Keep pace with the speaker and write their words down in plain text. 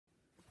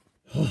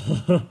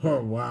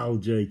Wow,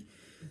 Jake.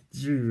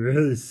 Did you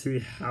really see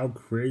how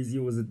crazy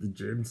it was at the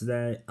gym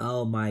today?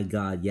 Oh my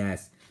god,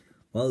 yes.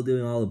 While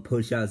doing all the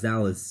push-ups, that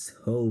was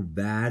so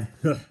bad.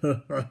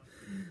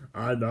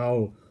 I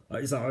know.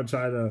 I saw her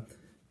trying to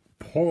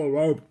pull a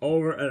rope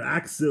over and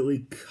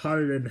accidentally cut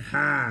it in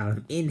half.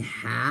 In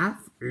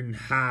half? In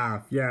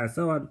half, yeah.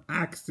 Someone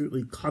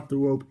accidentally cut the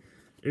rope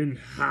in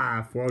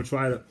half while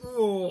trying to...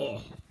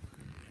 Oh!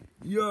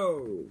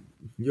 Yo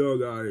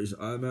guys,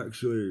 I'm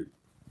actually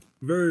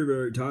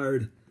very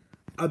tired.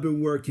 I've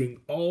been working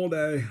all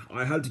day.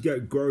 I had to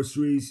get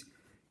groceries,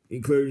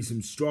 including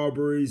some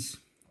strawberries,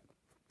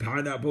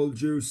 pineapple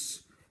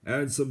juice,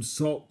 and some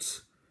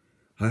salt.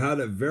 I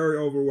had a very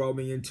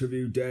overwhelming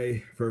interview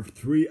day for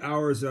 3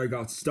 hours. I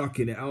got stuck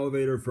in an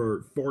elevator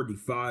for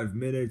 45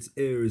 minutes.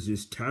 It was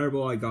just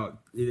terrible. I got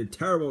in a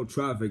terrible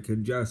traffic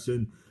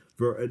congestion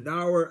for an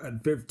hour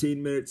and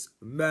 15 minutes.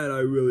 Man, I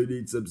really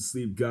need some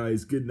sleep,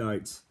 guys. Good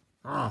night.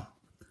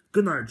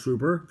 Good night,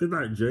 Trooper. Good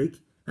night,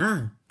 Jake.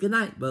 Good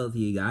night, both of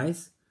you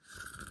guys.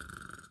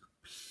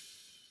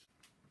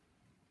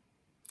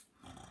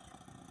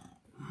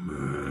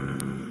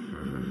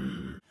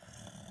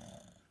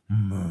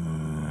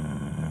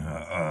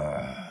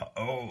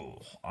 Oh,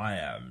 I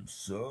am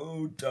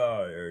so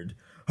tired.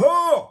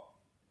 Oh!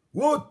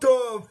 What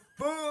the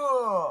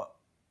fuck?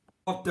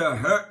 What the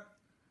heck?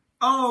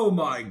 Oh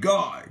my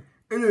god.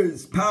 It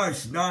is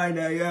past 9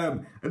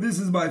 a.m. and this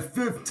is my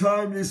 5th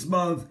time this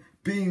month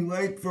being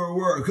late for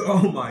work.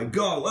 Oh my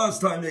god, last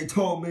time they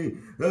told me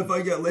that if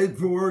I get late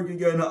for work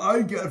again,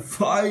 I get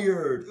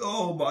fired.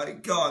 Oh my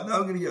god, now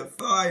I'm gonna get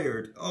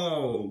fired.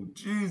 Oh,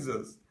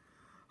 Jesus.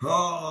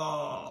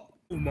 Oh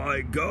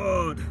my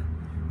god.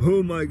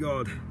 Oh my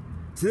god.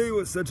 Today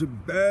was such a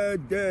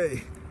bad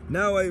day.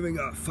 Now I even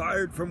got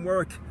fired from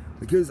work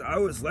because I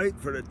was late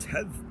for the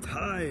 10th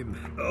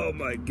time. Oh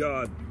my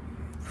god.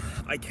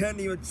 I can't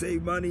even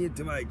save money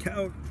into my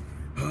account.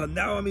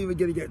 Now I'm even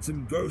gonna get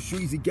some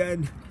groceries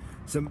again.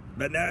 Some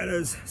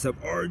bananas, some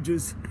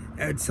oranges,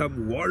 and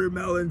some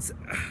watermelons.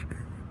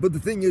 But the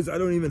thing is, I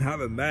don't even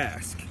have a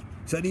mask.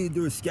 So I need to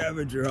do a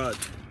scavenger hunt.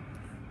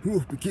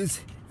 Because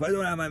if I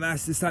don't have my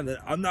mask this time, then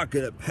I'm not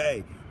gonna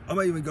pay. I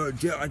might even go to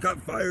jail. I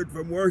got fired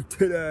from work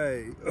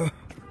today.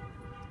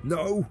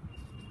 No,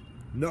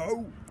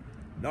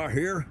 not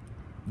here,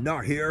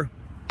 not here.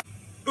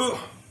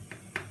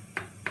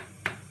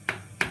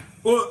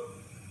 What?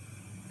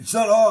 It's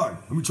not on.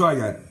 Let me try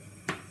again.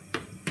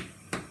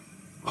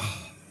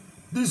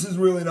 This is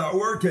really not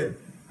working.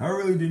 I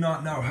really do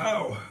not know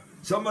how.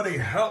 Somebody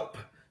help.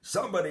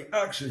 Somebody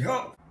actually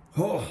help.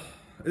 Oh,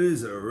 it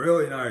is a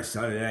really nice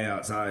sunny day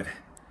outside.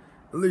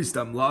 At least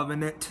I'm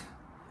loving it.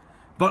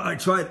 But I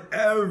tried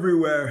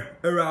everywhere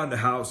around the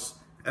house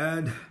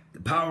and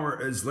the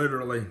power is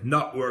literally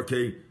not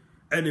working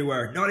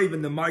anywhere. Not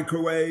even the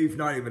microwave,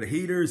 not even the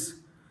heaters.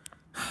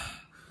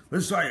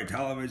 Let's try a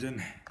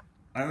television.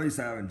 At least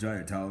I haven't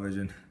tried a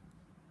television.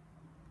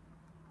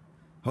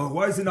 Oh,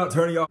 why is it not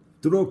turning off?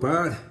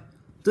 Trooper,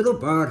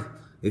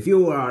 if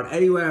you are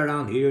anywhere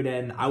around here,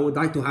 then I would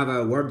like to have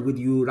a word with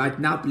you right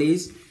now,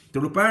 please.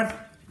 Trooper?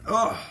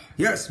 Oh,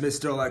 yes,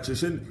 Mr.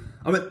 Electrician.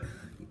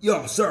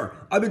 Yo, sir,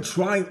 I've been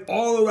trying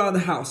all around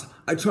the house.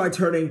 I tried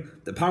turning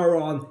the power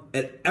on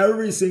in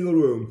every single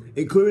room,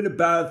 including the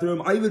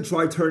bathroom. I even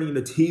tried turning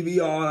the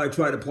TV on. I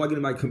tried to plug it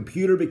in my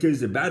computer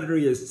because the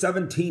battery is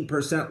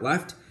 17%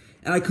 left,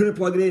 and I couldn't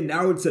plug it in.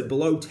 Now it's at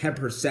below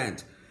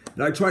 10%.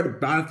 And I tried the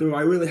bathroom.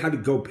 I really had to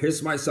go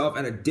piss myself,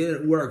 and it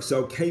didn't work.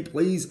 So can you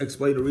please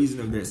explain the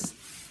reason of this?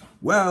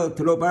 Well,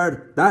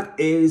 Trooper, that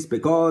is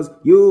because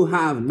you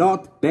have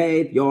not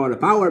paid your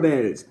power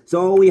bills.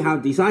 So we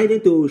have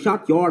decided to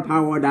shut your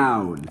power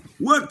down.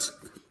 What?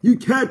 You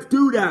can't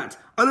do that.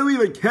 I don't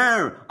even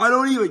care. I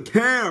don't even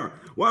care.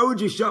 Why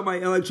would you shut my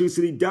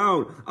electricity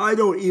down? I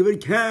don't even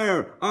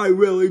care. I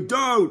really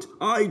don't.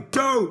 I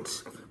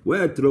don't.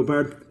 Well,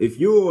 Trooper, if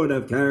you would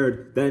have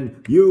cared,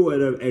 then you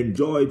would have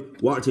enjoyed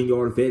watching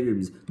your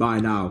films by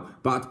now.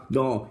 But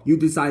no, you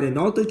decided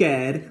not to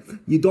care.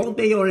 You don't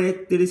pay your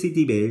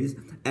electricity bills,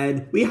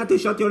 and we had to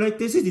shut your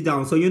electricity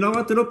down. So you know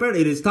what, Trooper?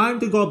 It is time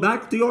to go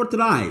back to your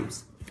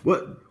tribes.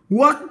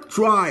 What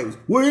tribes?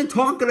 What are you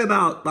talking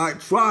about? Like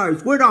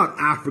tribes? We're not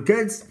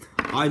Africans.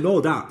 I know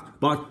that,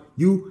 but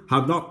you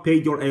have not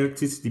paid your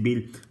electricity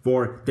bill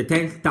for the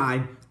 10th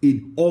time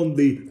in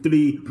only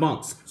 3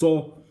 months.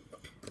 So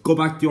go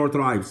back to your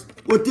tribes.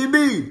 What do you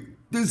mean?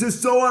 This is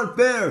so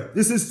unfair.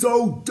 This is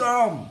so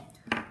dumb.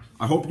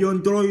 I hope you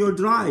enjoy your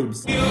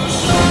tribes.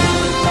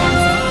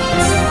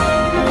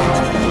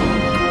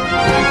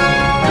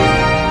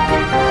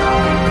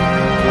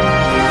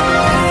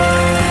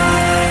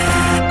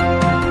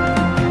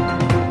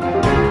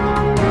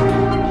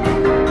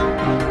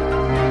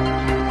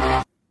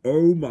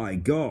 Oh my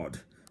god.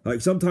 Like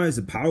sometimes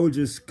the power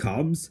just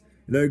comes,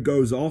 and then it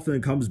goes off, and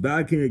it comes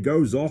back, and it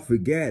goes off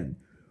again.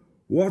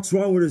 What's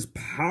wrong with this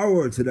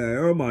power today?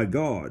 Oh my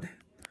god.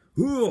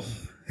 Ooh,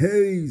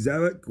 hey,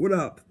 Zavik, what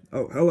up?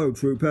 Oh, hello,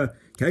 Trooper.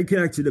 Can't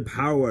connect to the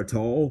power at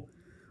all.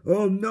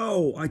 Oh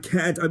no, I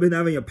can't. I've been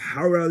having a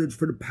power outage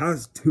for the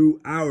past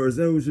 2 hours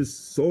and it was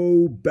just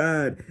so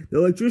bad. The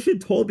electrician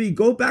told me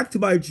go back to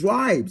my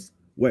tribes.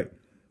 Wait,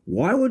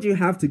 why would you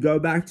have to go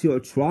back to your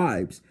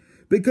tribes?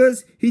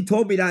 Because he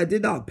told me that I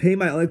did not pay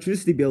my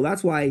electricity bill.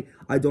 That's why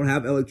I don't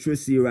have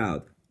electricity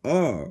around.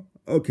 Oh,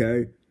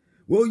 okay.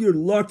 Well, you're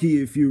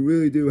lucky if you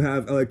really do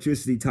have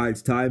electricity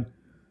tides time.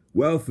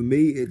 Well, for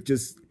me, it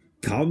just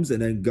comes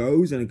and then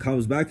goes and it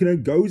comes back and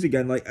then goes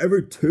again. Like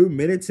every 2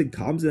 minutes it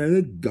comes and then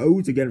it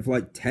goes again for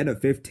like 10 or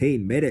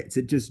 15 minutes.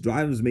 It just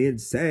drives me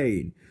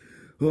insane.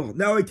 Oh,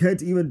 now I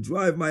can't even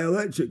drive my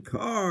electric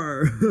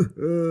car.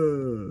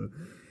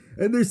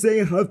 And they're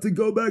saying I have to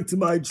go back to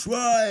my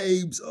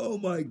tribes. Oh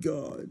my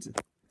god.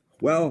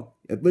 Well,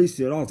 at least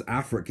you're not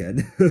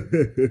African.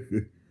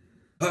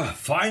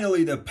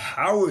 Finally, the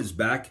power's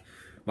back.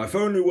 My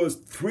phone was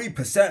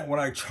 3% when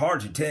I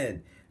charged it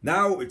in.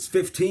 Now it's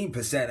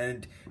 15%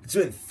 and it's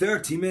been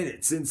 30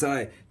 minutes since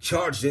I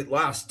charged it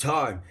last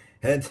time.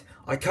 And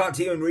I can't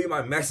even read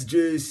my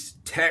messages,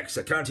 texts.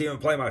 I can't even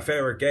play my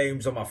favorite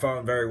games on my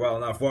phone very well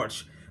enough.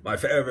 Watch my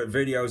favorite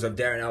videos of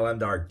Darren LM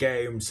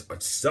games.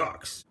 It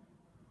sucks.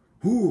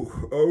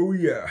 Whew, oh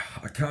yeah,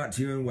 I can't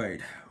even wait.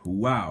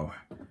 Wow,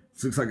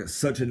 this looks like it's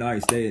such a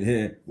nice day in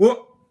here.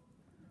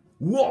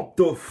 What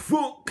the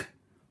fuck?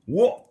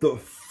 What the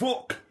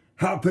fuck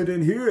happened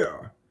in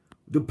here?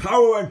 The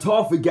power went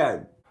off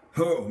again.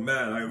 Oh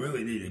man, I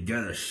really need to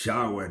get a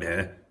shower in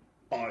here.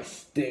 I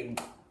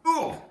stink.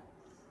 Oh,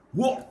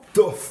 what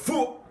the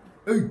fuck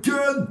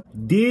again?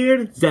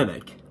 Dear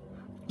Zevek,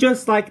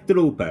 just like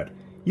Trooper,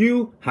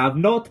 you have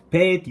not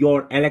paid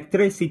your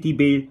electricity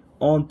bill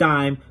on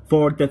time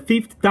for the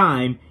 5th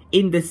time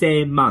in the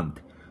same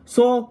month.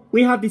 So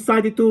we have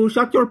decided to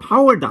shut your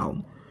power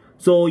down.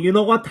 So you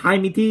know what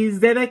time it is,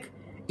 Zevek?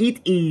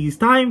 It is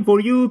time for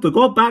you to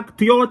go back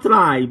to your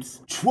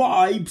tribes.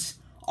 Tribes?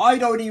 I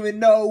don't even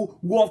know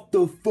what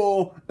the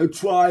fuck a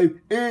tribe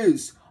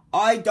is.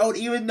 I don't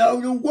even know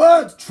the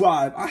word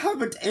tribe. I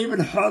haven't even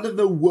heard of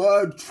the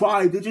word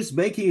tribe. They're just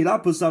making it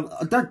up or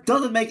something. That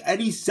doesn't make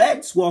any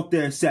sense what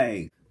they're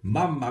saying.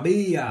 Mamma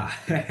mia!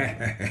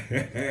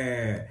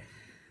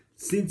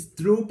 Since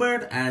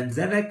Trooper and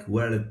Zevek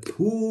were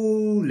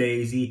too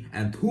lazy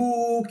and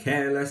too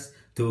careless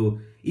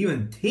to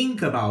even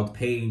think about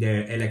paying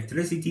their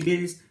electricity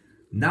bills,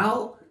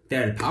 now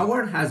their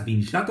power has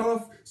been shut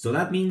off, so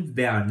that means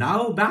they are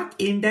now back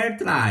in their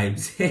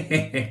tribes.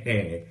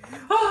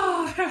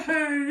 Oh,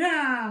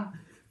 yeah.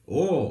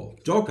 Oh,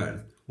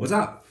 Joker, what's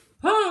up?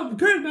 Oh, I'm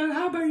good, man.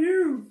 How about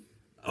you?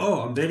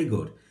 Oh, I'm very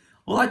good.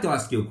 I'd like to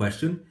ask you a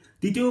question.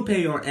 Did you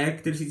pay your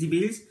electricity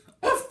bills?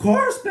 Of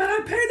course, man.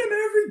 I pay them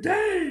every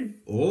day.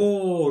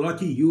 Oh,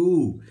 lucky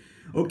you.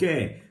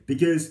 Okay,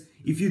 because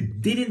if you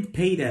didn't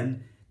pay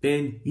them,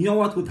 then you know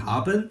what would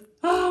happen?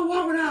 Oh,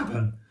 what would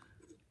happen?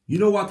 You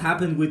know what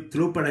happened with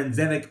Trooper and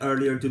Zevek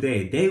earlier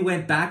today? They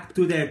went back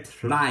to their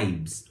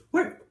tribes.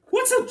 Wait,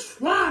 what's a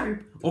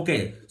tribe?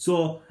 Okay,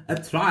 so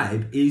a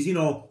tribe is,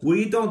 where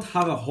you don't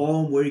have a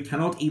home, where you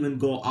cannot even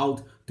go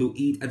out to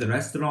eat at the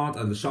restaurant,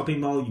 at the shopping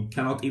mall, you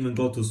cannot even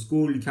go to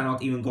school, you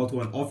cannot even go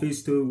to an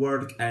office to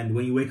work, and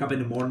when you wake up in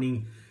the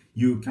morning,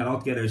 you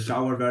cannot get a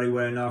shower very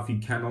well enough, you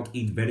cannot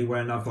eat very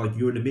well enough, like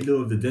you're in the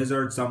middle of the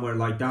desert, somewhere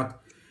like that.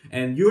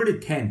 And you're in a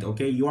tent,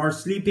 okay? You are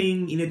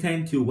sleeping in a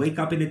tent, you wake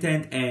up in a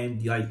tent,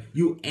 and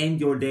you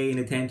end your day in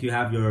a tent, you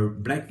have your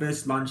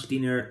breakfast, lunch,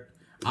 dinner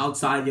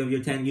outside of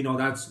your tent,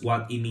 that's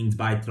what it means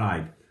by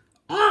tribe.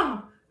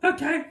 Ah,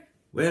 okay.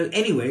 Well,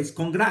 anyways,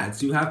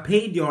 congrats, you have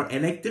paid your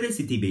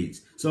electricity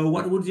bills. So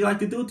what would you like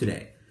to do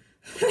today?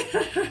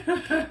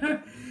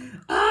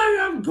 I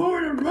am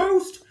going to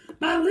roast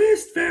my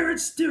least favorite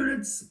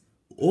students.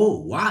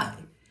 Oh, why?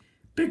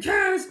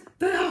 Because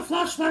they all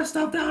flushed my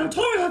stuff down a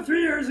toilet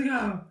 3 years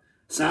ago.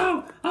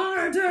 So, I'm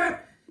going to do it.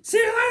 See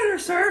you later,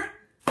 sir.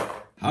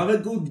 Have a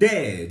good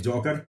day, Joker.